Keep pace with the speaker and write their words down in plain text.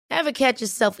Ever catch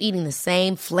yourself eating the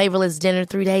same flavorless dinner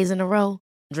 3 days in a row?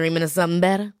 Dreaming of something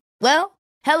better? Well,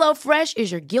 HelloFresh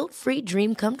is your guilt-free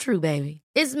dream come true, baby.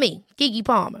 It's me, Keke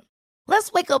Palmer.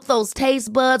 Let's wake up those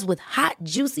taste buds with hot,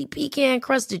 juicy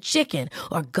pecan-crusted chicken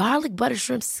or garlic butter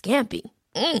shrimp scampi.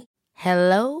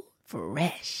 Hello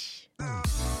Fresh.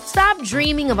 Stop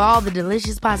dreaming of all the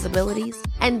delicious possibilities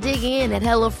and dig in at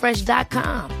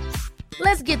HelloFresh.com.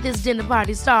 Let's get this dinner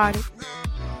party started.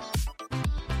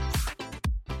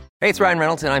 Hey, it's Ryan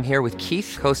Reynolds, and I'm here with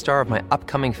Keith, co-star of my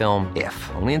upcoming film,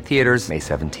 If, only in theaters May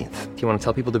 17th. Do you want to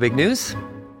tell people the big news?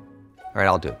 All right,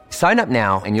 I'll do it. Sign up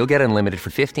now and you'll get unlimited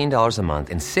for $15 a month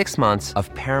and 6 months of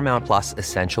Paramount Plus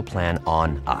Essential Plan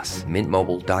on us.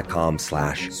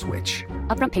 MintMobile.com/switch.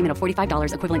 Upfront payment of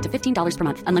 $45 equivalent to $15 per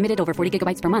month. Unlimited over 40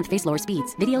 gigabytes per month. Face lower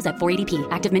speeds. Videos at 480p.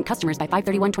 Active Mint customers by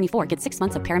 531.24 get 6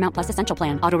 months of Paramount Plus Essential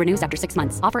Plan. Auto renews after 6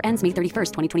 months. Offer ends May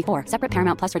 31st, 2024. Separate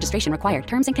Paramount Plus registration required.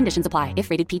 Terms and conditions apply if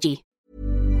rated PG.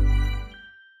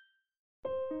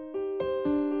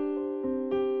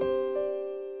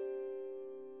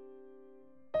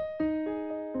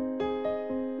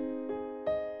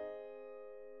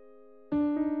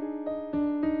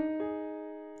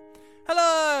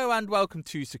 Hello and welcome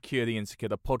to Secure the Insecure,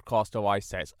 the podcast where I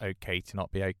say it's okay to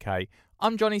not be okay.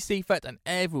 I'm Johnny Seifert, and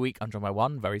every week I'm joined by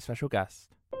one very special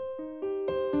guest.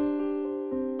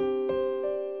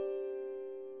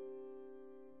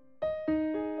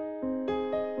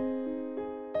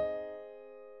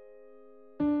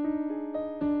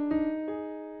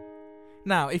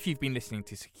 Now, if you've been listening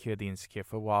to Secure the Insecure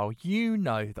for a while, you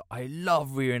know that I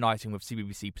love reuniting with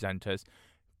CBBC presenters,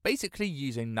 basically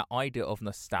using that idea of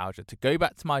nostalgia to go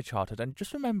back to my childhood and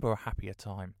just remember a happier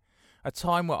time. A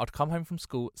time where I'd come home from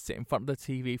school, sit in front of the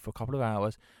TV for a couple of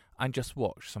hours and just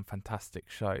watch some fantastic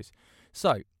shows.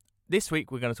 So, this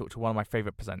week we're going to talk to one of my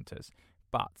favourite presenters,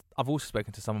 but I've also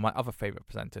spoken to some of my other favourite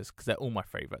presenters because they're all my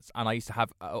favourites, and I used to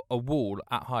have a wall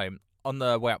at home on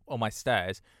the way up on my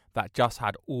stairs that just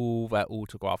had all their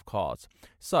autograph cards.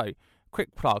 So,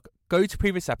 quick plug, go to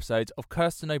previous episodes of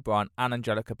Kirsten O'Brien and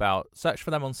Angelica Bell, search for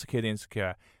them on Secure the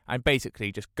Insecure, and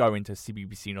basically just go into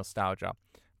CBBC nostalgia.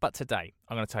 But today,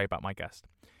 I'm going to tell you about my guest.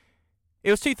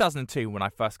 It was 2002 when I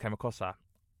first came across her.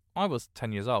 I was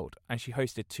 10 years old, and she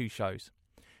hosted 2 shows.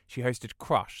 She hosted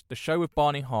Crush, the show with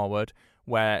Barney Harwood,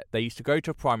 where they used to go to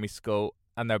a primary school,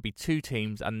 and there would be 2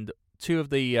 teams, and 2 of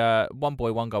the one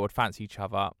boy, one girl would fancy each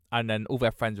other, and then all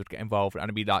their friends would get involved, and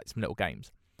it'd be like some little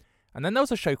games. And then there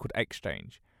was a show called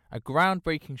Exchange, a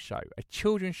groundbreaking show, a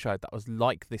children's show that was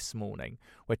like This Morning,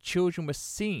 where children were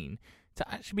seen to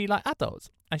actually be like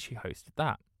adults, and she hosted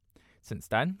that. Since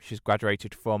then, she's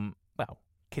graduated from, well,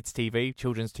 kids TV,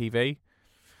 children's TV,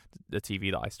 the TV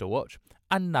that I still watch,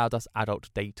 and now does adult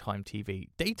daytime TV.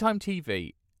 Daytime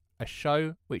TV, a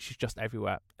show which is just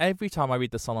everywhere. Every time I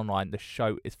read The Sun online, the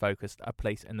show is focused A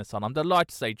Place in the Sun. I'm delighted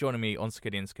to say, joining me on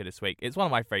Secure the Insecure this week, it's one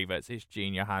of my favourites, it's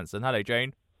Jane Johansson. Hello,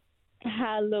 Jane.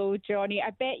 Hello, Johnny. I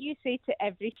bet you say to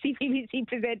every CBBC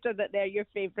presenter that they're your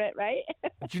favourite, right?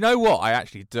 Do you know what? I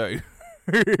actually do.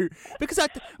 Because I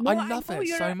love it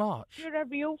so much. You're a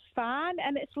real fan,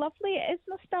 and it's lovely. It is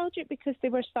nostalgic because they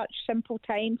were such simple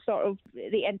times. Sort of,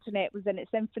 the internet was in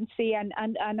its infancy, and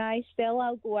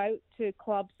I'll go out to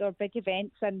clubs or big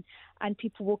events, and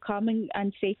people will come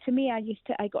and say to me, I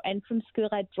got in from school,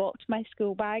 I dropped my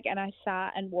school bag, and I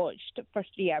sat and watched for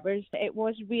 3 hours. It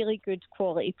was really good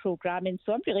quality programming,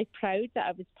 so I'm really proud that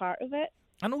I was part of it.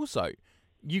 And also,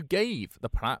 you gave the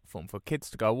platform for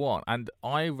kids to go on, and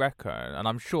I reckon, and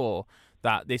I'm sure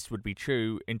that this would be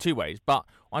true in 2 ways, but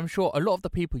I'm sure a lot of the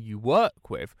people you work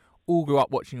with all grew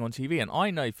up watching on TV, and I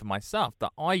know for myself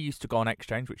that I used to go on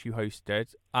Exchange, which you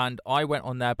hosted, and I went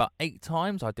on there about 8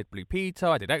 times. I did Blue Peter,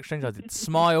 I did Exchange, I did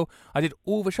Smile, I did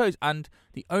all the shows, and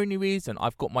the only reason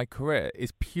I've got my career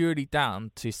is purely down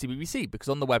to CBBC, because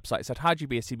on the website it said, how do you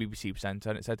be a CBBC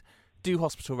presenter? And it said, do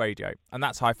hospital radio, and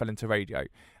that's how I fell into radio.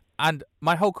 And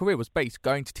my whole career was based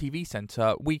going to TV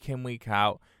Centre week in, week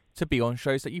out to be on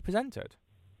shows that you presented.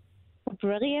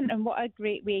 Brilliant, and what a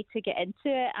great way to get into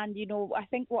it. And, I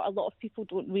think what a lot of people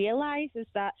don't realise is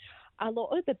that a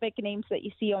lot of the big names that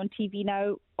you see on TV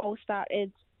now all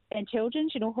started in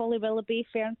children's, Holly Willoughby,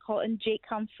 Fern Cotton, Jake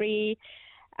Humphrey,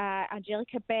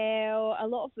 Angelica Bell, a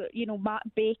lot of, Matt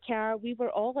Baker. We were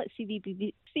all at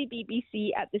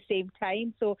CBBC at the same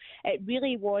time. So it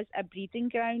really was a breeding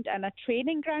ground and a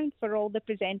training ground for all the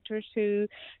presenters who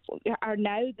are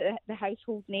now the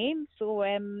household names. So,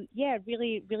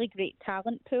 really, really great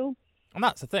talent pool. And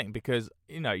that's the thing, because,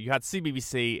 you had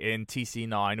CBBC in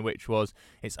TC9, which was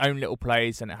its own little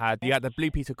place, and you had the Blue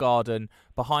Peter Garden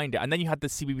behind it, and then you had the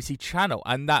CBBC channel,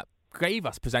 and that gave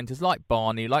us presenters like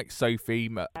Barney, like Sophie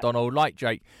McDonald, like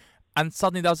Jake. And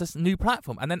suddenly there was this new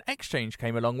platform. And then Exchange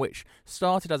came along, which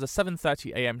started as a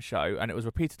 7:30 a.m. show, and it was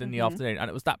repeated in the afternoon. And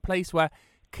it was that place where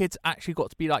kids actually got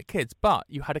to be like kids, but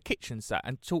you had a kitchen set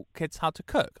and taught kids how to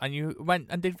cook. And you went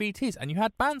and did VTs, and you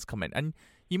had bands come in. And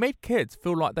you made kids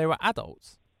feel like they were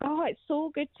adults. Oh, it's so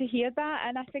good to hear that.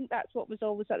 And I think that's what was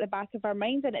always at the back of our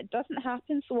minds. And it doesn't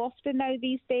happen so often now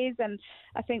these days. And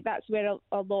I think that's where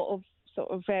a lot of sort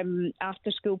of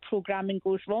after school programming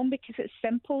goes wrong, because it's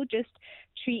simple. Just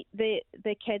treat the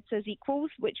kids as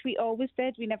equals, which we always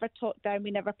did. We never talked down,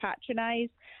 we never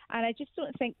patronised, and I just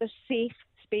don't think there's safe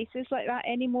spaces like that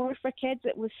anymore for kids.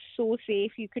 It was so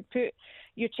safe. You could put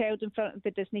your child in front of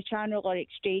the Disney Channel or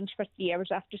Exchange for 3 hours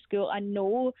after school and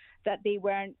know that they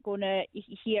weren't going to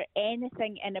hear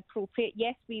anything inappropriate.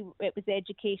 Yes, it was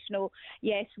educational.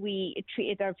 Yes, we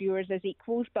treated our viewers as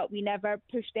equals, but we never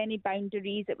pushed any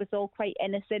boundaries. It was all quite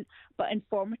innocent but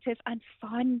informative and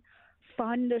fun.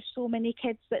 There's so many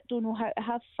kids that don't know how to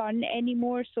have fun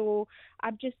anymore. So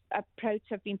I'm proud to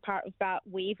have been part of that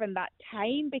wave and that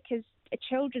time, because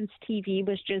children's TV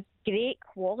was just great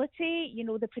quality. You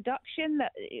know, the production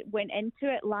that went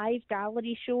into it, live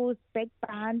gallery shows, big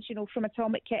bands, you know, from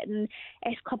Atomic Kitten,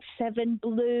 S Club 7,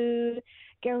 Blue,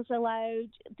 Girls Aloud,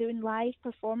 doing live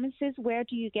performances. Where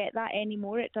do you get that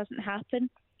anymore? It doesn't happen.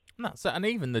 And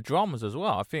even the dramas as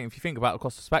well. I think if you think about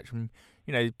across the spectrum,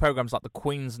 you know, programs like The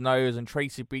Queen's Nose and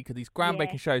Tracy Beaker, these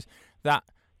groundbreaking shows, that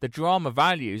the drama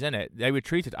values in it, they were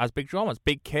treated as big dramas.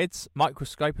 Big Kids,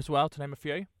 Microscope as well, to name a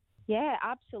few. Yeah,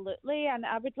 absolutely. And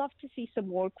I would love to see some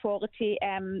more quality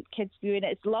kids viewing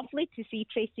it. It's lovely to see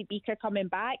Tracy Beaker coming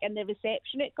back and the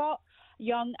reception it got,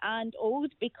 young and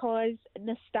old, because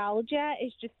nostalgia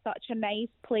is just such a nice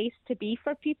place to be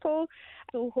for people.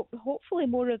 So hopefully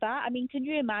more of that. I mean, can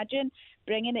you imagine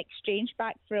bringing Exchange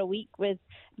back for a week with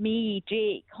me,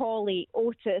 Jake, Holly,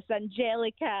 Otis,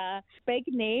 Angelica, big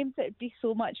names? It would be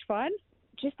so much fun.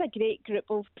 Just a great group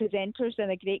of presenters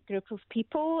and a great group of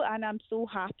people, and I'm so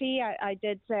happy. I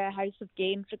did House of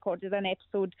Games, recorded an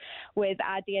episode with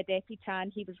Adi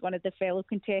Adepitan. He was one of the fellow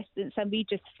contestants, and we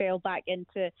just fell back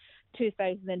into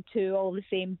 2002, all the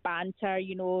same banter,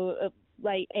 you know,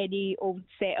 like any old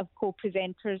set of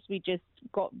co-presenters. We just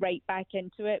got right back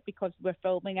into it because we're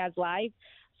filming as live.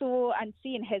 So, and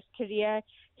seeing his career,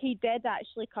 he did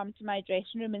actually come to my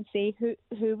dressing room and say,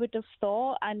 who would have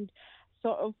thought? And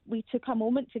sort of we took a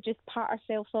moment to just pat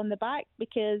ourselves on the back,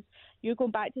 because you're going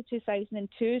back to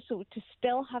 2002, so to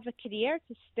still have a career,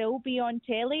 to still be on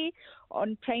telly,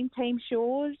 on primetime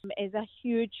shows, is a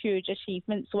huge, huge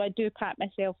achievement. So I do pat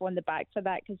myself on the back for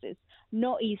that, because it's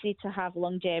not easy to have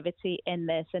longevity in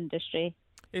this industry.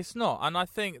 It's not, and I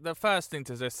think the first thing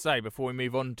to just say before we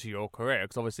move on to your career,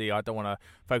 because obviously I don't want to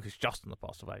focus just on the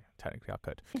past, although technically I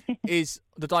could, is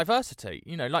the diversity.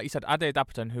 You know, like you said, Ade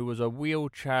Dapitan, who was a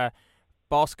wheelchair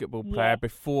basketball player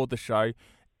before the show.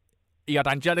 You had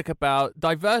Angelica Bell.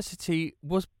 Diversity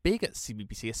was big at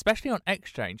CBBC, especially on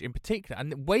Exchange in particular.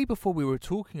 And way before we were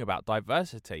talking about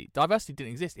diversity didn't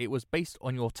exist. It was based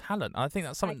on your talent. And I think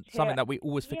that's something that we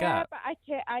always forget. Yeah, but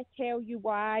I tell you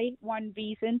why. One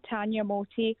reason, Tanya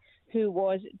Moti, who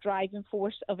was driving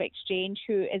force of Exchange,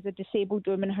 who is a disabled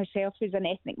woman herself, who's an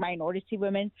ethnic minority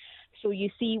woman. So you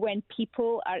see, when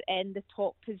people are in the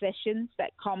top positions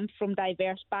that come from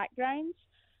diverse backgrounds,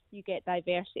 you get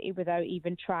diversity without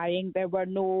even trying. There were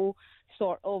no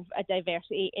sort of a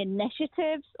diversity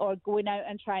initiatives or going out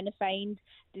and trying to find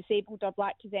disabled or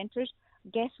black presenters.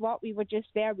 Guess what? We were just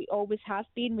there. We always have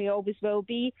been. We always will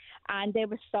be. And there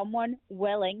was someone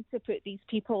willing to put these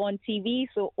people on TV.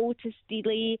 So Otis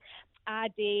Dealey,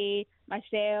 Ade,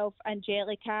 myself,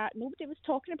 Angelica, nobody was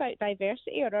talking about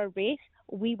diversity or our race.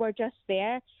 We were just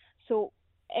there. So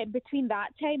between that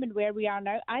time and where we are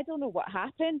now, I don't know what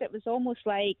happened. It was almost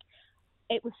like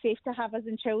it was safe to have us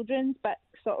in children's, but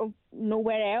sort of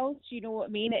nowhere else. You know what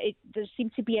I mean? There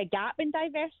seemed to be a gap in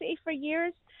diversity for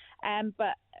years.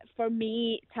 But for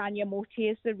me, Tanya Moti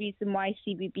is the reason why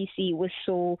CBBC was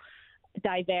so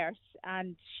diverse,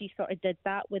 and she sort of did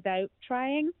that without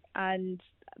trying, and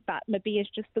that maybe is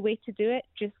just the way to do it.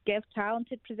 Just give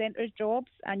talented presenters jobs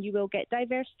and you will get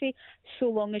diversity, so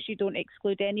long as you don't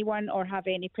exclude anyone or have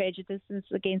any prejudices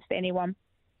against anyone.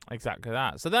 Exactly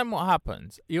that. So then what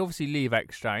happens? You obviously leave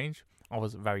Exchange. I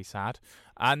was very sad.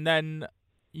 And then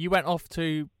you went off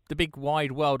to the big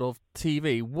wide world of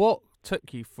TV. What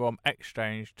took you from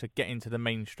Exchange to get into the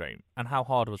mainstream, and how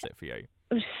hard was it for you?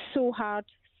 It was so hard,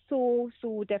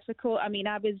 so difficult. I mean,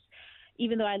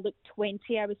 even though I looked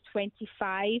 20, I was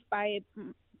 25 by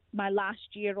my last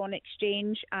year on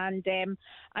Exchange, and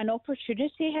an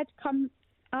opportunity had come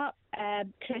up.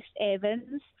 Chris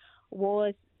Evans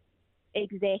was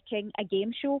executing a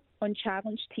game show on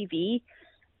Challenge TV,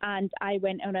 and I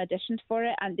went and auditioned for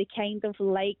it, and they kind of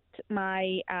liked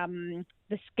my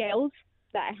the skills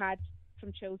that I had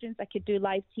from children's. I could do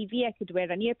live TV, I could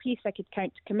wear an earpiece, I could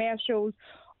count commercials,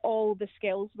 all the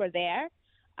skills were there.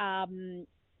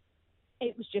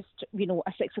 It was just,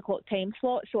 a 6 o'clock time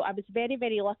slot, so I was very,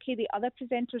 very lucky. The other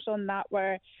presenters on that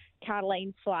were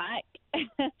Caroline Flack,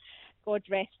 God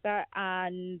rest her,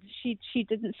 and she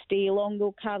didn't stay long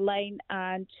though, Caroline,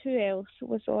 and who else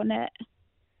was on it?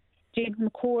 James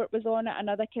McCourt was on it,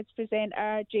 another kids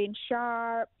presenter, Jane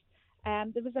Sharp.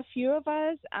 There was a few of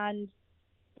us, and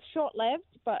short-lived,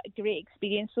 but a great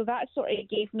experience. So that sort of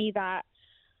gave me that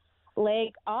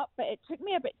leg up, but it took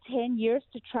me about 10 years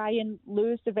to try and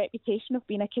lose the reputation of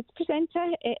being a kids presenter.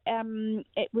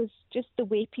 It was just the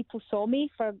way people saw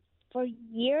me for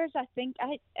years. I think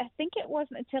it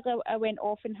wasn't until I went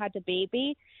off and had a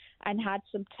baby and had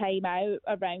some time out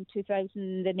around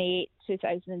 2008,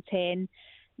 2010.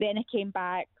 Then I came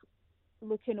back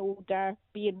looking older,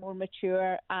 being more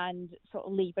mature, and sort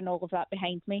of leaving all of that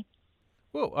behind me.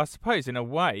 Well, I suppose in a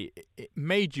way it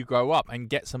made you grow up and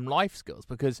get some life skills,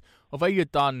 because although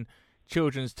you'd done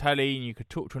children's telly and you could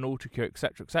talk to an autocue,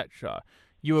 etc.,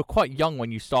 you were quite young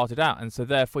when you started out, and so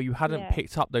therefore you hadn't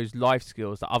picked up those life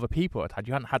skills that other people had.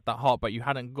 You hadn't had that heart, but you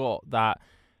hadn't got that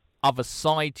other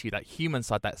side to you, that human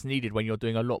side that's needed when you're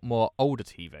doing a lot more older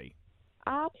TV.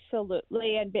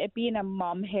 Absolutely, and being a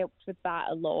mum helped with that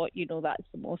a lot. That's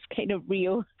the most kind of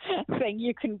real thing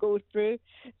you can go through.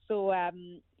 So,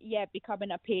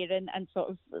 becoming a parent and sort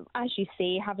of, as you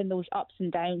say, having those ups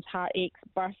and downs, heartaches,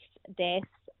 births, deaths,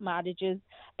 marriages,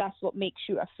 that's what makes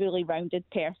you a fully rounded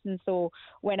person. So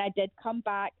when I did come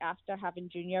back after having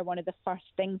Junior, one of the first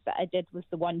things that I did was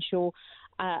the One Show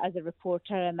as a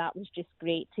reporter, and that was just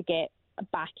great to get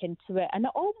back into it and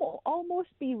almost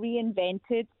be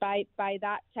reinvented. By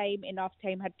that time, enough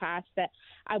time had passed that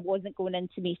I wasn't going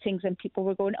into meetings and people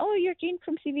were going, oh, you're Jean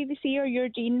from CBBC or you're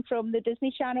Jean from the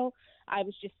Disney Channel. I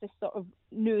was just this sort of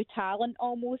new talent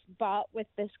almost, but with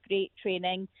this great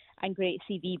training and great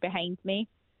CV behind me.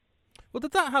 Well,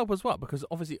 did that help as well? Because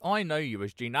obviously I know you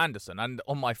as Jean Anderson, and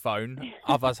on my phone,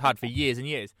 I've had for years and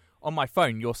years, on my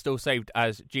phone you're still saved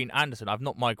as Jean Anderson. I've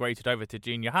not migrated over to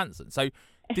Jean Johansson. So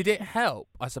did it help,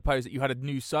 I suppose, that you had a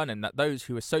new surname, that those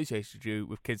who associated you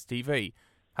with kids TV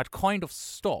had kind of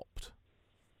stopped?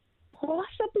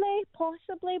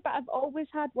 Possibly, but I've always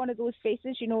had one of those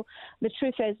faces. The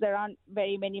truth is there aren't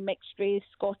very many mixed race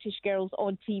Scottish girls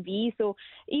on TV, so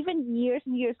even years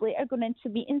and years later going into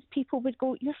meetings, people would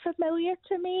go, you're familiar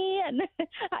to me, and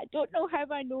I don't know how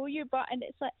I know you, and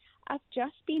it's like, I've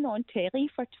just been on telly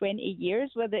for 20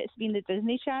 years, whether it's been the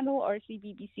Disney Channel or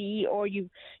CBBC, or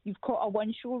you've caught a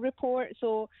One Show report,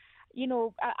 so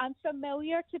I'm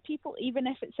familiar to people, even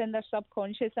if it's in their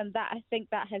subconscious, and that, I think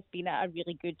that has been a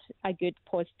really good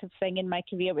positive thing in my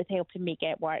career with helping me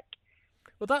get work.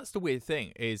 Well, that's the weird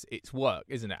thing, is it's work,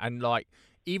 isn't it? And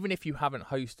even if you haven't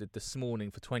hosted This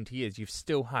Morning for 20 years, you've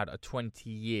still had a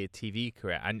 20-year TV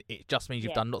career, and it just means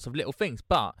you've done lots of little things.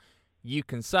 But you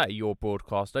can say you're a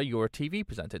broadcaster, you're a TV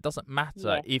presenter. It doesn't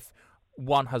matter if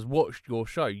one has watched your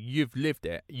show. You've lived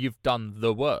it. You've done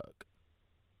the work.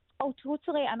 Oh,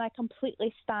 totally, and I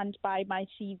completely stand by my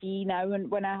CV now.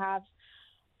 And when I have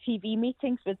TV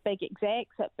meetings with big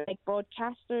execs at big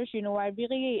broadcasters, I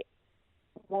really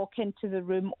walk into the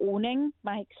room owning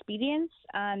my experience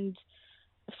and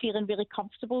feeling really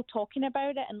comfortable talking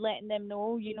about it and letting them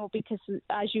know, because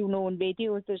as you know in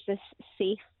radio, there's this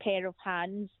safe pair of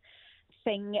hands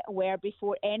thing where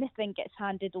before anything gets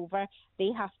handed over, they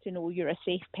have to know you're a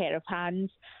safe pair of hands.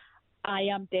 I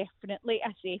am definitely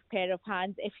a safe pair of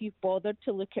hands. If you've bothered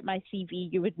to look at my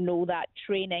CV, you would know that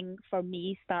training for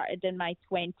me started in my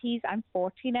 20s. I'm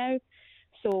 40 now.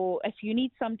 So if you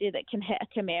need somebody that can hit a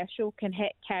commercial, can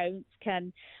hit counts,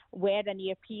 can wear an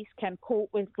earpiece, can cope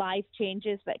with live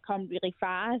changes that come really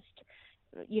fast,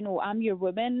 I'm your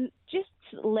woman. Just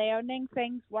learning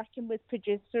things, working with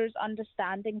producers,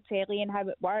 understanding telly and how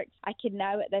it works. I can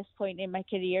now, at this point in my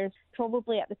career,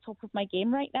 probably at the top of my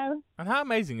game right now. And how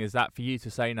amazing is that for you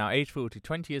to say now, age 40,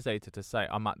 20 years later, to say,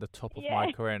 I'm at the top of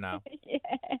my career now?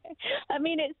 I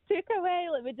mean, it took a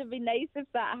while. It would have been nice if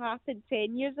that happened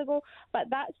 10 years ago, but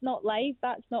that's not life.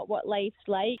 That's not what life's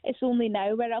like. It's only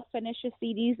now where I'll finish a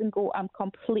series and go, I'm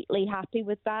completely happy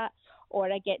with that. Or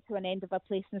I get to an end of a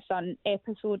Place in the Sun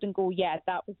episode and go, yeah,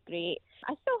 that was great.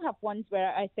 I still have ones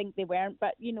where I think they weren't,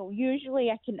 but usually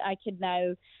I can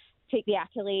now take the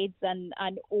accolades and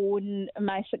own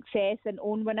my success and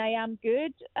own when I am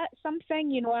good at something.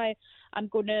 You know, I'm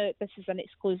going to, this is an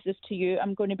exclusive to you,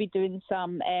 I'm going to be doing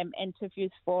some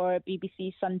interviews for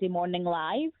BBC Sunday Morning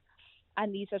Live,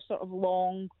 and these are sort of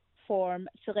long form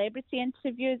celebrity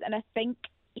interviews, and I think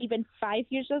even 5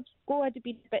 years ago I'd have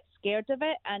been a bit scared of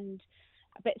it and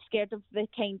a bit scared of the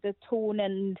kind of tone,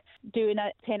 and doing it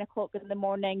at 10 o'clock in the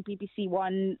morning BBC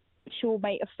One show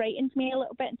might have frightened me a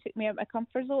little bit and took me out of my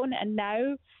comfort zone, and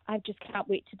now I just can't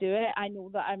wait to do it. I know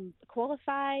that I'm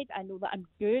qualified, I know that I'm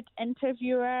a good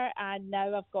interviewer, and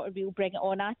now I've got a real bring it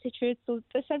on attitude, so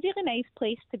it's a really nice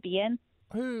place to be in.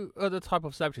 Who are the type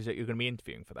of celebrities that you're going to be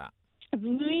interviewing for that?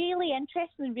 Really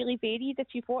interesting and really varied. If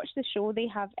you've watched the show, they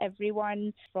have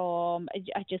everyone from,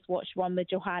 I just watched one with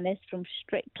Johannes from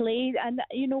Strictly, and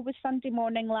you know, with Sunday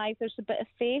Morning Live there's a bit of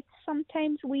faith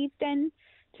sometimes weaved in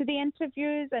to the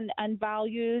interviews, and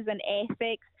values and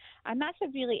ethics, and that's a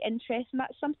really interesting,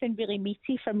 that's something really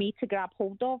meaty for me to grab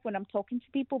hold of when I'm talking to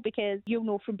people, because you'll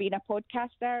know from being a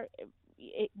podcaster,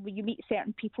 when you meet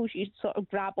certain people, you sort of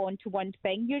grab onto one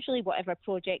thing, usually whatever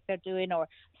project they're doing or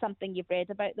something you've read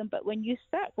about them. But when you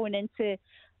start going into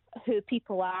who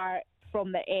people are,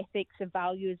 from their ethics and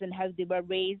values and how they were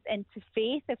raised, into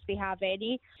faith, if they have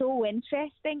any, so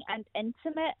interesting and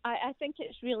intimate. I think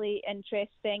it's really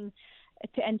interesting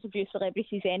to interview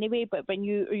celebrities anyway, but when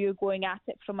you're going at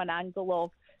it from an angle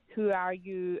of who are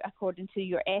you according to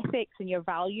your ethics and your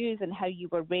values and how you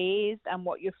were raised and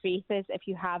what your faith is, if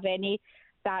you have any,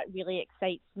 that really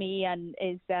excites me, and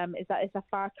is a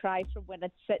far cry from when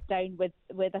I'd sit down with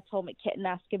Atomic Kitten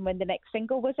asking when the next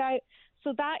single was out.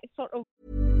 So that sort of...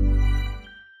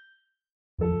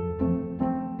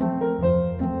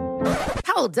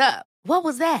 Hold up. What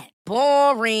was that?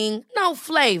 Boring. No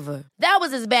flavor. That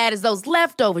was as bad as those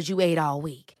leftovers you ate all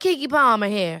week. Keke Palmer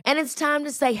here, and it's time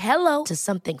to say hello to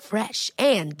something fresh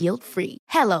and guilt-free.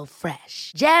 Hello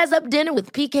Fresh. Jazz up dinner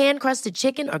with pecan-crusted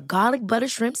chicken or garlic butter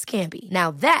shrimp scampi.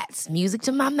 Now that's music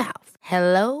to my mouth.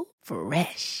 Hello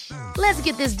Fresh. Let's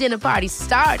get this dinner party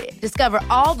started. Discover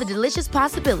all the delicious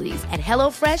possibilities at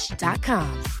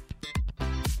hellofresh.com.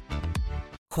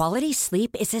 Quality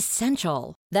sleep is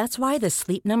essential. That's why the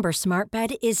Sleep Number Smart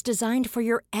Bed is designed for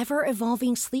your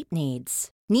ever-evolving sleep needs.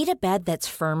 Need a bed that's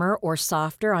firmer or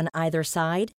softer on either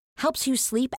side? Helps you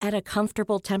sleep at a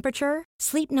comfortable temperature?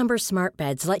 Sleep Number Smart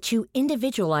Beds let you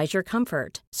individualize your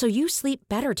comfort, so you sleep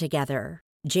better together.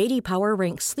 J.D. Power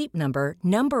ranks Sleep Number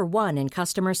number 1 in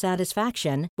customer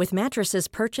satisfaction with mattresses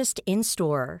purchased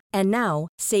in-store. And now,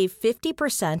 save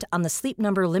 50% on the Sleep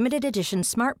Number Limited Edition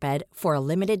Smart Bed for a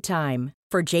limited time.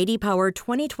 For J.D. Power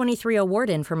 2023 award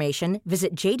information,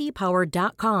 visit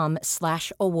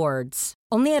jdpower.com/awards.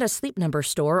 Only at a Sleep Number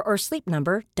store or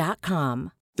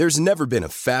sleepnumber.com. There's never been a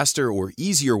faster or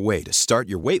easier way to start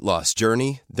your weight loss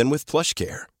journey than with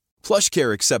PlushCare.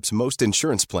 PlushCare accepts most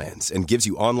insurance plans and gives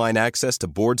you online access to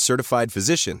board-certified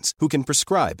physicians who can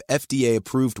prescribe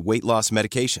FDA-approved weight loss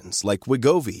medications like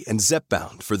Wegovy and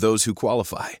Zepbound for those who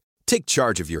qualify. Take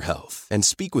charge of your health and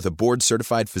speak with a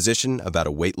board-certified physician about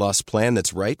a weight loss plan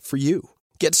that's right for you.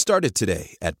 Get started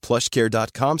today at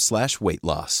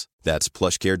plushcare.com/weight-loss. That's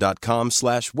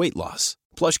plushcare.com/weight-loss.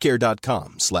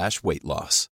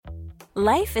 plushcare.com/weight-loss.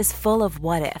 Life is full of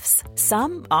what-ifs.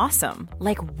 Some awesome,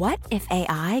 like what if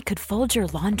AI could fold your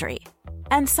laundry?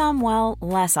 And some, well,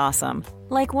 less awesome,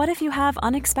 like what if you have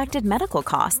unexpected medical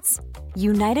costs?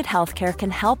 United Healthcare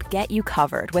can help get you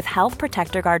covered with Health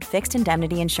Protector Guard fixed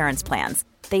indemnity insurance plans.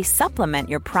 They supplement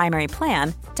your primary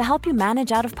plan to help you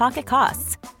manage out-of-pocket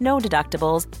costs. No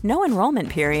deductibles, no enrollment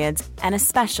periods, and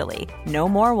especially no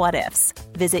more what-ifs.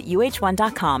 Visit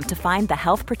uh1.com to find the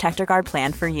Health Protector Guard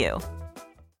plan for you.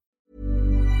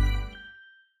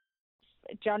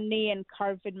 Journey and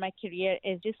curve in my career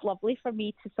is just lovely for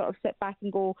me to sort of sit back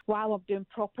and go, wow, I'm doing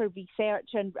proper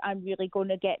research and I'm really going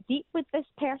to get deep with this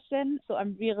person. So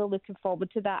I'm really looking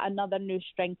forward to that. Another new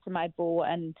string to my bow,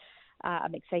 and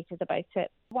I'm excited about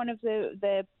it. One of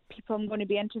the people I'm going to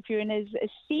be interviewing is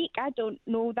Sikh. I don't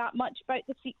know that much about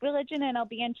the Sikh religion, and I'll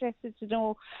be interested to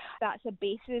know that's a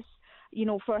basis, you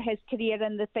know, for his career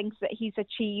and the things that he's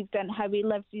achieved and how he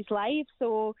lives his life.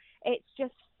 So it's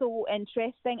just so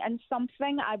interesting and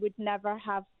something I would never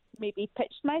have maybe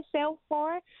pitched myself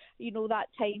for. You know, that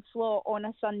time slot on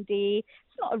a Sunday.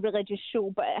 It's not a religious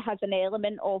show, but it has an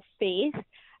element of faith.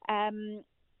 And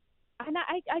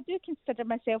I do consider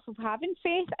myself of having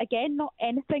faith. Again, not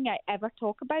anything I ever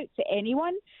talk about to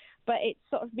anyone, but it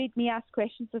sort of made me ask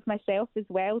questions of myself as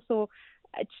well. So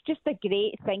it's just a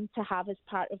great thing to have as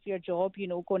part of your job, you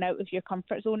know, going out of your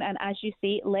comfort zone and, as you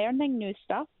say, learning new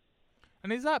stuff.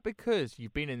 And is that because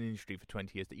you've been in the industry for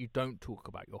 20 years that you don't talk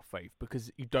about your faith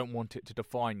because you don't want it to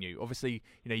define you? Obviously,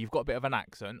 you've got a bit of an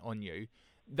accent on you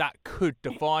that could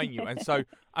define you. And so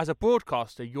as a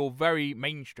broadcaster, you're very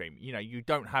mainstream. You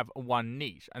don't have one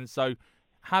niche. And so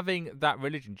having that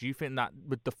religion, do you think that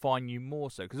would define you more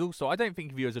so? Because also, I don't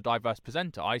think of you as a diverse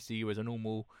presenter. I see you as a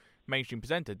normal mainstream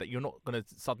presenter, that you're not going to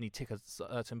suddenly tick a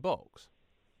certain box.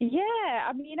 Yeah,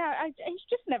 I mean, it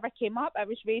just never came up. I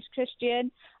was raised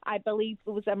Christian. I believe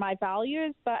those are my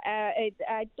values, but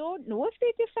I don't know if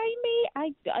they define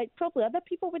me. I probably other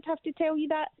people would have to tell you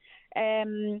that.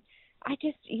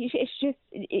 It's just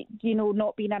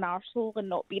not being an arsehole and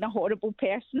not being a horrible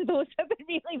person. Those are the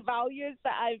really values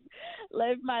that I've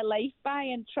lived my life by,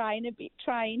 and trying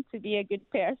to be a good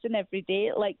person every day,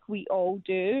 like we all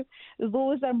do.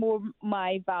 Those are more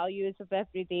my values of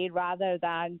every day rather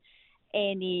than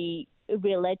any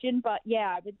religion. But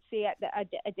yeah, I would say that I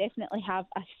definitely have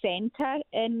a centre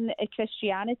in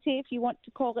Christianity, if you want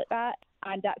to call it that.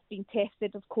 And that's been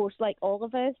tested, of course, like all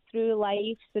of us, through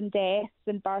lives and deaths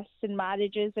and births and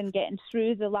marriages and getting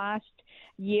through the last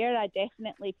year. I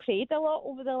definitely prayed a lot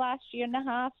over the last year and a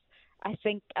half. I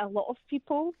think a lot of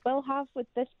people will have with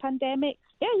this pandemic.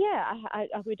 I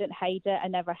wouldn't hide it. I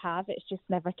never have. It's just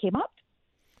never came up.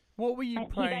 What were you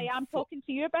praying Here I am for? talking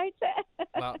to you about it.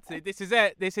 Well, see, this is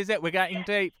it. We're getting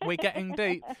deep.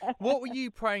 What were you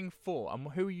praying for, and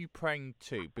who are you praying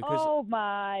to? Because oh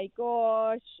my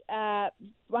gosh,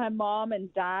 my mom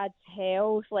and dad's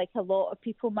health. Like a lot of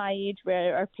people my age,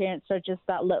 where our parents are just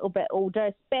that little bit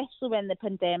older, especially when the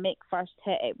pandemic first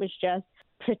hit. It was just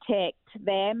protect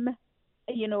them.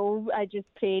 I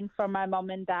just praying for my mum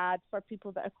and dad, for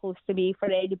people that are close to me, for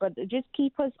anybody. Just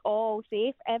keep us all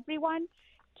safe, everyone.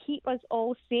 Keep us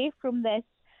all safe from this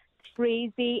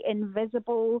crazy,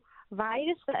 invisible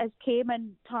virus that has came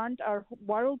and turned our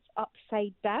worlds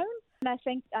upside down. And I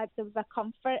think that there was a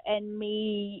comfort in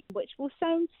me, which will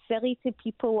sound silly to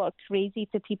people or crazy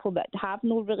to people that have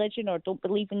no religion or don't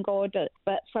believe in God.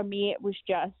 But for me, it was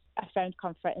just, I found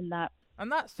comfort in that.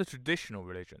 And that's the traditional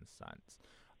religion sense.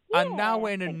 Yeah, and now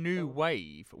we're in a new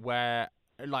wave where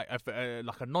like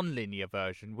a non-linear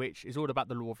version, which is all about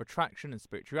the law of attraction and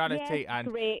spirituality and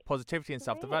positivity and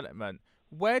self-development.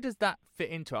 Where does that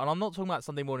fit into it? And I'm not talking about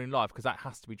Sunday Morning Live because that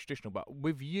has to be traditional, but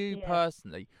with you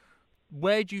personally,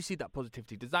 where do you see that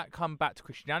positivity? Does that come back to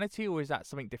Christianity, or is that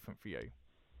something different for you?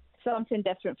 Something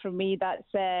different for me. That's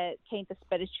kind of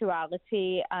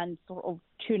spirituality and sort of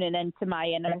tuning into my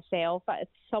inner self.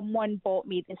 Someone bought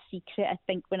me The Secret, I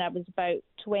think, when I was about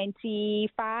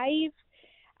 25.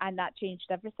 And that changed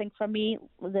everything for me.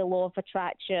 The law of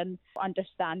attraction,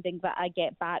 understanding that I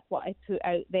get back what I put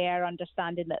out there,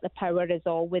 understanding that the power is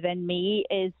all within me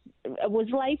was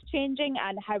life-changing.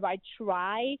 And how I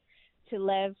try to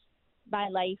live my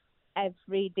life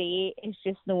every day is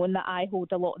just knowing that I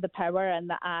hold a lot of the power and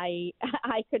that I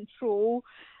control.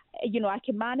 I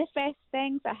can manifest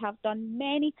things. I have done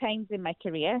many times in my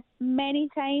career, many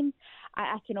times.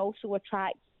 I can also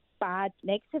attract bad,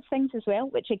 negative things as well,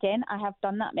 which again, I have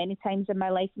done that many times in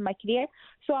my life and my career.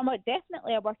 So I'm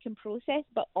definitely a work in process,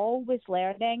 but always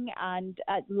learning, and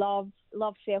I love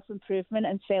self-improvement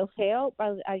and self-help.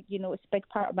 It's a big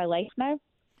part of my life now.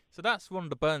 So that's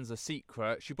Rhonda Byrne's The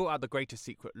Secret. She brought out The Greatest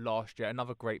Secret last year,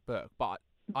 another great book. But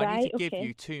I need to give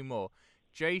you two more.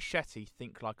 Jay Shetty,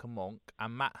 Think Like a Monk,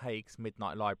 and Matt Haig's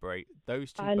Midnight Library.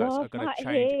 Those two books are going to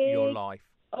change your life.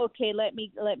 Okay, let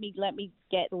me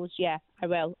get those. Yeah, I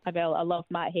will. I love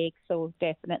Matt Haig, so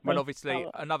definitely. Well, obviously,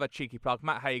 another cheeky plug.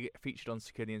 Matt Haig featured on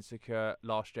Secure the Insecure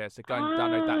last year, so go and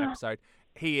download that episode.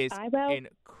 He is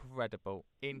incredible.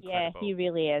 Yeah, he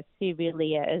really is.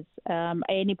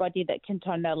 Anybody that can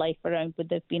turn their life around when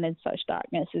they've been in such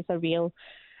darkness is a real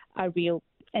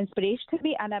inspiration to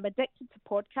me. And I'm addicted to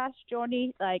podcasts,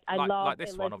 Johnny. I love like this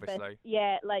Elizabeth. One, obviously.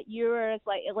 Yeah, like yours,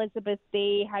 like Elizabeth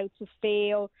Day, How to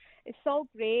Fail. It's all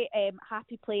great.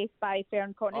 Happy Place by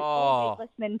Fern Cotton. It's all great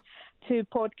listening to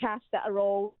podcasts that are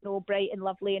all bright and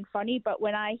lovely and funny. But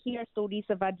when I hear stories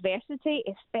of adversity,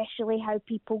 especially how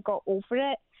people got over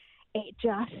it, it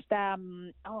just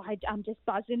I'm just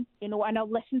buzzing, and I'll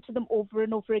listen to them over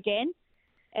and over again.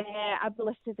 I've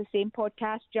listened to the same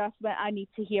podcast just when I need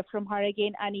to hear from her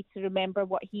again. I need to remember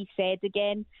what he said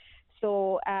again.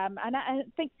 So, and I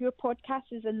think your podcast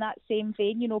is in that same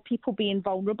vein, people being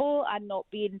vulnerable and not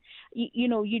being, you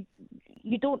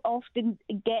don't often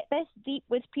get this deep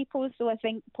with people. So I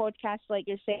think podcasts like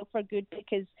yourself are good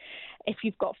because if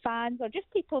you've got fans or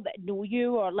just people that know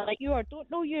you or like you or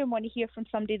don't know you and want to hear from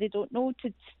somebody they don't know,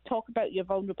 to talk about your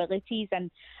vulnerabilities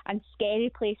and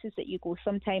scary places that you go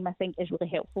sometime, I think is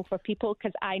really helpful for people,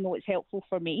 because I know it's helpful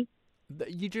for me.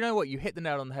 You do you know what? You hit the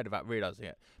nail on the head without realising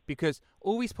it, because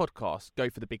all these podcasts go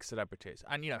for the big celebrities,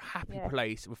 and Happy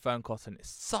Place with Fern Cotton is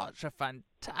such a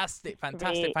fantastic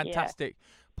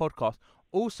podcast.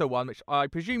 Also one which I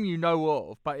presume you know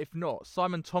of, but if not,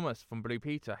 Simon Thomas from Blue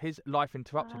Peter, his Life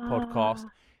Interrupted podcast.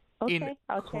 Okay,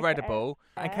 incredible.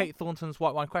 And Kate Thornton's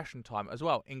White Wine Question Time as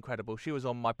well, incredible. She was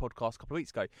on my podcast a couple of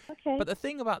weeks ago. Okay. But the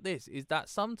thing about this is that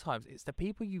sometimes it's the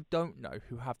people you don't know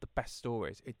who have the best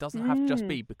stories. It doesn't have to just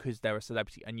be because they're a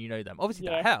celebrity and you know them. Obviously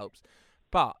that helps,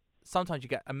 but sometimes you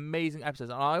get amazing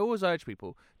episodes. And I always urge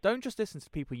people, don't just listen to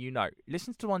people you know.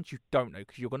 Listen to the ones you don't know,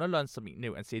 because you're going to learn something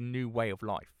new and see a new way of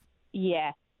life.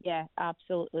 Yeah,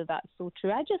 absolutely. That's so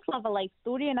true. I just love a life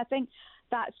story, and I think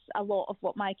that's a lot of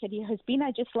what my career has been.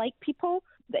 I just like people.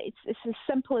 It's as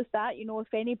simple as that.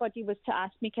 If anybody was to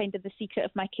ask me kind of the secret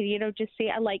of my career, I would just say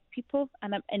I like people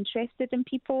and I'm interested in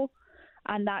people.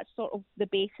 And that's sort of the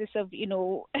basis of,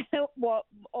 what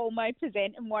all my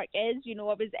presenting work is. I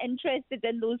was interested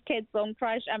in those Kids on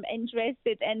Crush. I'm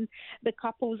interested in the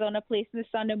couples on A Place in the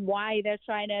Sun and why they're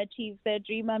trying to achieve their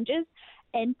dream. I'm just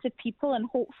into people, and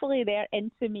hopefully they're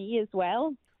into me as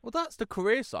well. Well, that's the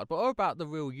career side, but what about the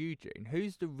real Eugene?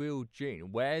 Who's the real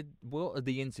Gene? What are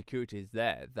the insecurities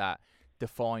there that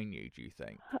define you, do you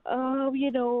think? Oh,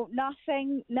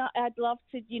 nothing. I'd love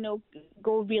to,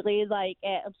 go really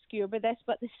obscure with this,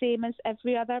 but the same as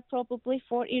every other probably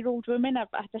 40-year-old woman, I've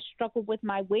had to struggle with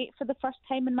my weight for the first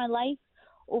time in my life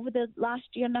over the last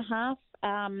year and a half,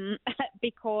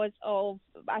 because of,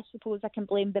 I suppose I can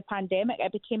blame the pandemic. I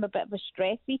became a bit of a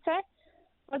stress eater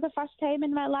for the first time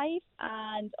in my life,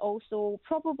 and also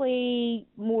probably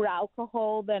more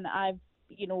alcohol than I've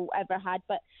ever had.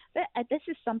 But this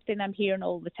is something I'm hearing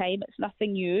all the time. It's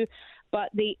nothing new. But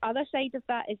the other side of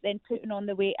that is then putting on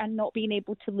the weight and not being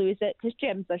able to lose it because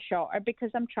gyms are shorter,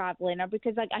 because I'm travelling, or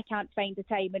because I can't find the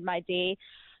time in my day.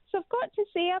 So I've got to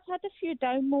say I've had a few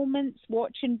down moments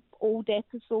watching old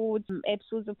episodes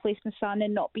of Place in the Sun,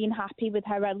 and not being happy with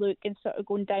how I look and sort of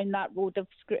going down that road of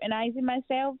scrutinising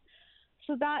myself.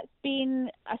 So that's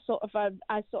been a sort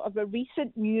of a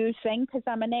recent new thing, because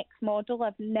I'm an ex-model.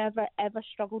 I've never, ever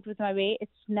struggled with my weight.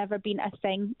 It's never been a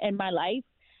thing in my life.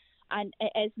 And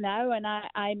it is now, and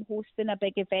I'm hosting a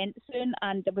big event soon,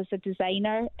 and there was a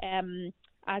designer,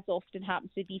 as often happens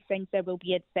with these things, there will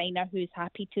be a designer who's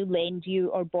happy to lend you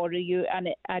or borrow you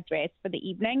a dress for the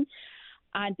evening.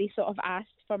 And they sort of asked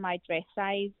for my dress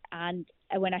size, and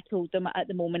when I told them at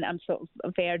the moment I'm sort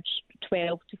of verge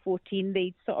 12 to 14,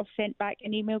 they sort of sent back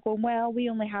an email going, well, we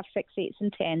only have 6, 8s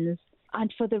and 10s.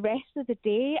 And for the rest of the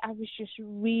day, I was just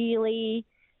really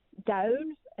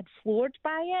down and floored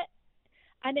by it.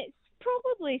 And it's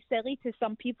probably silly to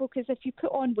some people, because if you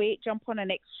put on weight, jump on an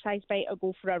exercise bike or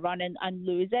go for a run and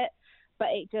lose it. But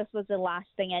it just was the last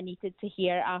thing I needed to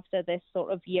hear after this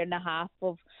sort of year and a half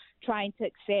of trying to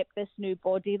accept this new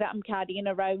body that I'm carrying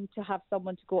around, to have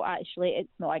someone to go, actually, it's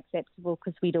not acceptable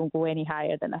because we don't go any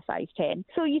higher than a size 10.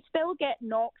 So you still get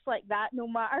knocks like that no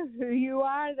matter who you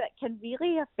are, that can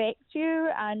really affect you.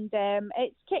 And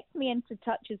it's kicked me into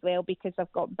touch as well, because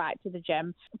I've got back to the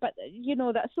gym. But,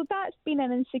 so that's been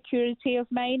an insecurity of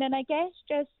mine. And I guess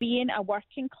just being a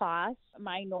working class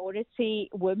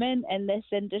minority woman in this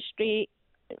industry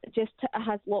just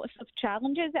has lots of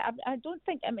challenges. I don't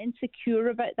think I'm insecure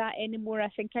about that anymore. I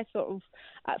think I sort of,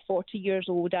 at 40 years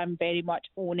old, I'm very much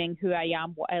owning who I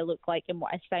am, what I look like and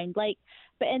what I sound like.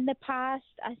 But in the past,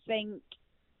 I think,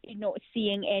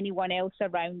 seeing anyone else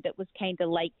around that was kind of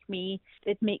like me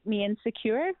did make me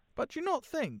insecure. But do you not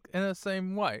think, in the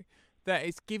same way, that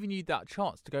it's giving you that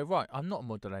chance to go, right, I'm not a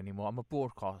model anymore, I'm a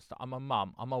broadcaster, I'm a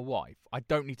mum, I'm a wife, I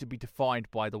don't need to be defined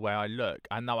by the way I look,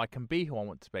 and now I can be who I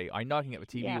want to be. I know I can get the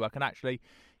TV work, and actually,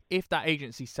 if that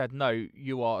agency said, no,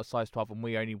 you are a size 12 and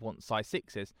we only want size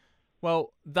 6s,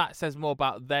 well, that says more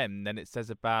about them than it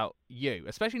says about you,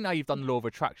 especially now you've done Law of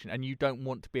Attraction and you don't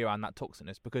want to be around that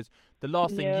toxicness, because the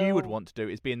last thing you would want to do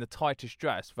is be in the tightest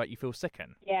dress so that you feel sick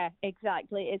in. Yeah,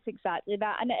 exactly. It's exactly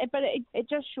that. And it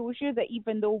just shows you that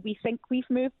even though we think we've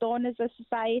moved on as a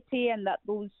society and that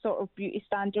those sort of beauty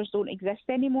standards don't exist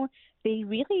anymore, they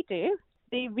really do.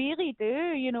 They really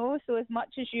do, So as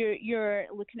much as you're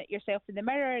looking at yourself in the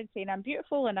mirror and saying, I'm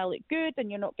beautiful and I look good, and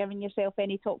you're not giving yourself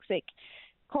any toxic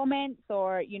comments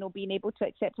or, being able to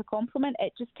accept a compliment,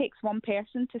 it just takes one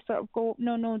person to sort of go,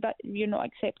 no, that you're not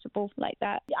acceptable like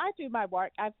that. I do my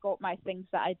work. I've got my things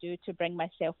that I do to bring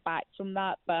myself back from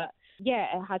that, but yeah,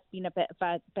 it has been a bit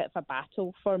of a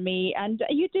battle for me. And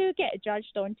you do get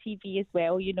judged on TV as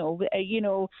well,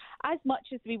 as much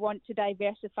as we want to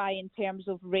diversify in terms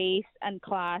of race and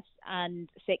class and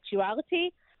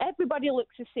sexuality, everybody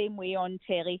looks the same way on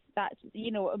telly. That's,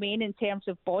 you know what I mean, in terms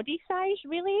of body size,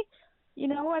 really. You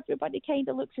know, everybody kind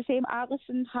of looks the same.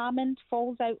 Alison Hammond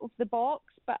falls out of the box,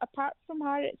 but apart from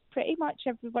her, it's pretty much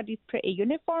everybody's pretty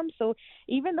uniform. So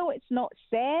even though it's not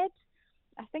said,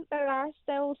 I think there are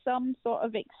still some sort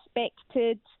of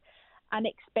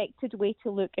unexpected way to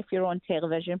look if you're on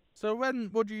television. So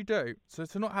what do you do? So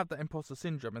to not have that imposter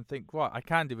syndrome and think, right, I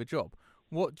can do the job,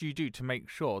 what do you do to make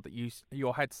sure that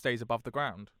your head stays above the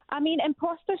ground? I mean,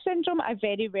 imposter syndrome, I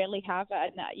very rarely have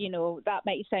it. And, you know, that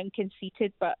might sound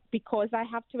conceited, but because I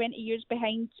have 20 years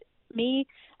behind me,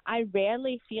 I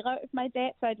rarely feel out of my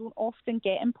depth. I don't often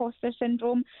get imposter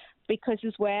syndrome because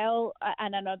as well,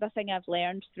 and another thing I've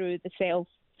learned through the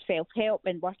self-help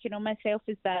and working on myself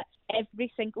is that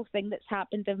every single thing that's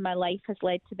happened in my life has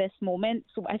led to this moment.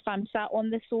 So if I'm sat on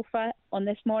the sofa on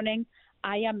this morning,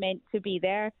 I am meant to be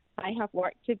there. I have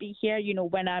work to be here. You know,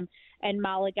 when I'm in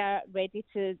Malaga ready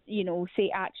to, you know, say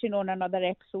action on another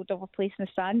episode of A Place in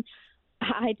the Sun,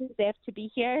 I deserve to be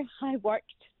here. I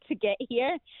worked to get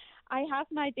here. I have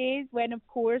my days when, of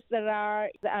course,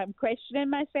 I'm questioning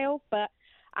myself, but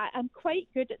I'm quite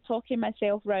good at talking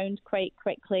myself round quite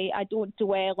quickly. I don't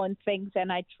dwell on things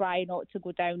and I try not to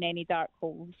go down any dark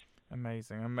holes.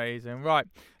 Amazing. Right,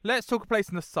 let's talk A Place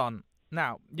in the Sun.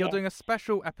 Now, you're doing a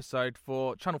special episode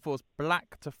for Channel 4's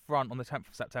Black to Front on the 10th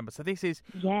of September. So this is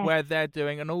where they're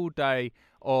doing an all-day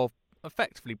of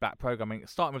effectively black programming,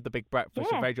 starting with The Big Breakfast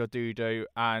with Rachel Dudu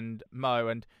and Mo.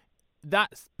 And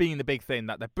that's been the big thing,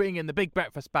 that they're bringing The Big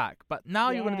Breakfast back. But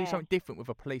now you want to do something different with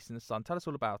A Place in the Sun. Tell us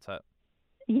all about it.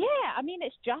 Yeah, I mean,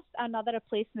 it's just another A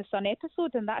Place in the Sun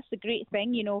episode, and that's the great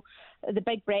thing. You know, The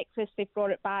Big Breakfast, they've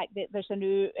brought it back. There's a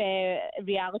new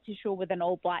reality show with an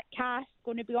all-black cast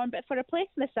going to be on. But for A Place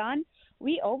in the Sun,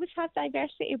 we always have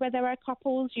diversity with our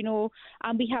couples, you know,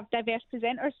 and we have diverse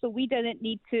presenters, so we didn't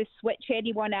need to switch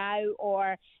anyone out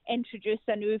or introduce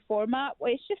a new format.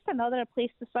 Well, it's just another A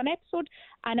Place in the Sun episode,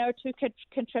 and our two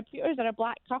contributors are a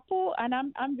black couple, and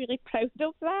I'm really proud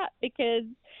of that because,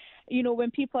 you know,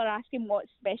 when people are asking what's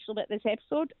special about this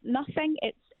episode, nothing.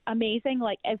 It's amazing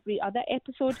like every other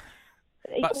episode.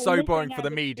 But so boring for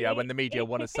the media when the media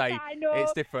want to say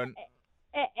it's different.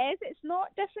 It is. It's not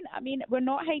different. I mean, we're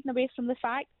not hiding away from the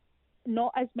fact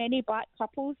not as many black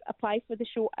couples apply for the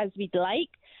show as we'd like.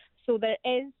 So there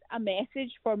is a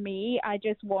message for me. I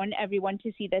just want everyone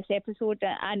to see this episode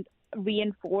and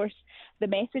reinforce the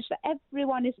message that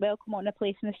everyone is welcome on A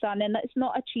Place in the Sun. And it's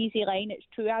not a cheesy line. It's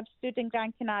true. I've stood in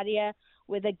Gran Canaria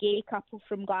with a gay couple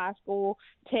from Glasgow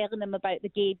telling them about the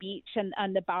gay beach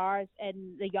and the bars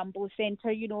in the Jumbo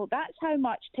Centre. You know, that's how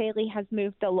much telly has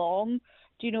moved along.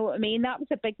 Do you know what I mean? That was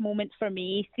a big moment for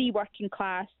me. 3 working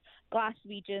class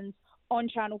Glaswegians on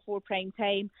Channel 4 prime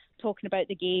time talking about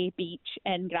the gay beach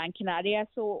in Gran Canaria.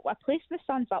 So A Place in the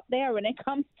Sun's up there when it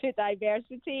comes to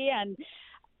diversity, and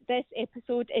this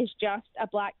episode is just a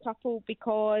black couple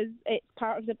because it's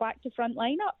part of the Black to Front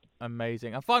lineup.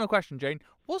 Amazing. And final question, Jane.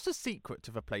 What's the secret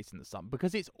of A Place in the Sun?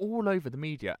 Because it's all over the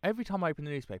media. Every time I open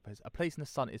the newspapers, A Place in the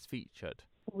Sun is featured.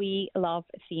 We love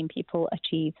seeing people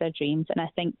achieve their dreams, and I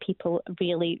think people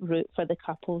really root for the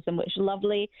couples, and which is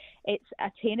lovely. It's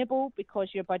attainable because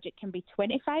your budget can be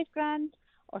 25 grand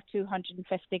or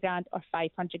 250 grand or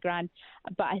 500 grand.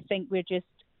 But I think we're just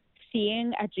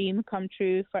seeing a dream come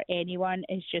true for anyone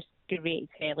is just great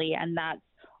telly, and that's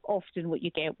often what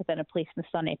you get within A Place in the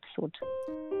Sun episode.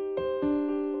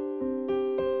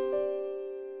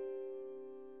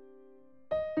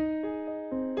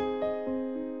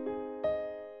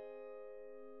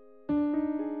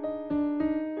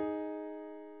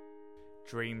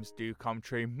 Dreams do come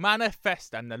true.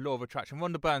 Manifest and the Law of Attraction.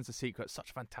 Rhonda Byrne's The Secret. Such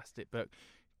a fantastic book.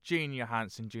 Jean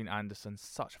Johansson, June Anderson,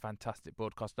 such a fantastic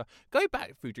broadcaster. Go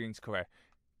back through Jean's career.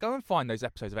 Go and find those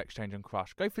episodes of Exchange and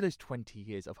Crush. Go through those 20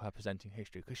 years of her presenting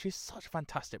history because she's such a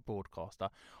fantastic broadcaster.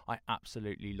 I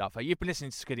absolutely love her. You've been listening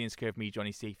to Skiddy and Skir with me,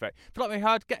 Johnny Seifert. If you like what you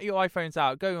heard, get your iPhones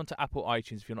out. Go onto Apple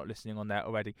iTunes if you're not listening on there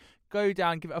already. Go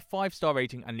down, give it a 5-star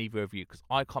rating and leave a review because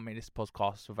I can't make this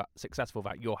podcast successful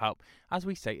without your help. As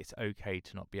we say, it's okay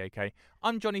to not be okay.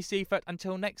 I'm Johnny Seifert.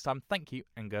 Until next time, thank you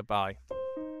and goodbye.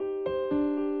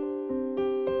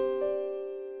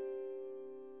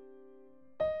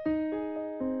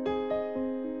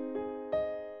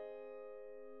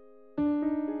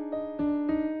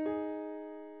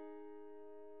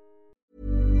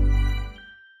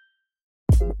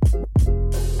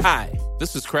 Hi,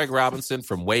 this is Craig Robinson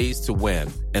from Ways to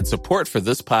Win, and support for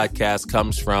this podcast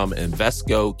comes from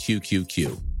Invesco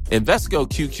QQQ. Invesco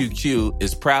QQQ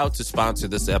is proud to sponsor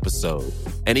this episode,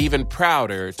 and even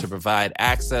prouder to provide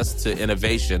access to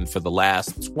innovation for the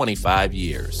last 25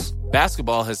 years.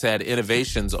 Basketball has had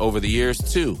innovations over the years,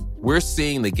 too. We're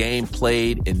seeing the game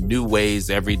played in new ways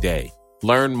every day.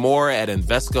 Learn more at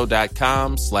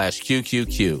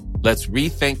Invesco.com/QQQ. Let's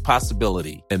rethink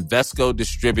possibility. Invesco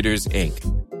Distributors, Inc.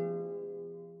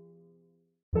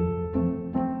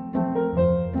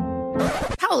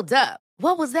 Hold up.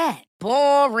 What was that?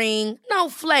 Boring. No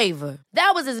flavor.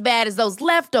 That was as bad as those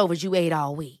leftovers you ate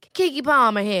all week. Keke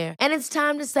Palmer here, and it's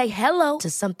time to say hello to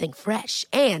something fresh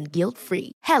and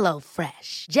guilt-free. Hello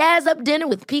Fresh. Jazz up dinner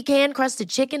with pecan-crusted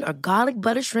chicken or garlic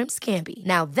butter shrimp scampi.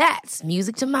 Now that's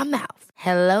music to my mouth.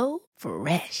 Hello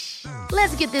Fresh.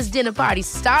 Let's get this dinner party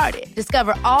started.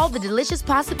 Discover all the delicious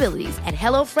possibilities at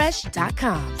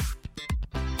HelloFresh.com.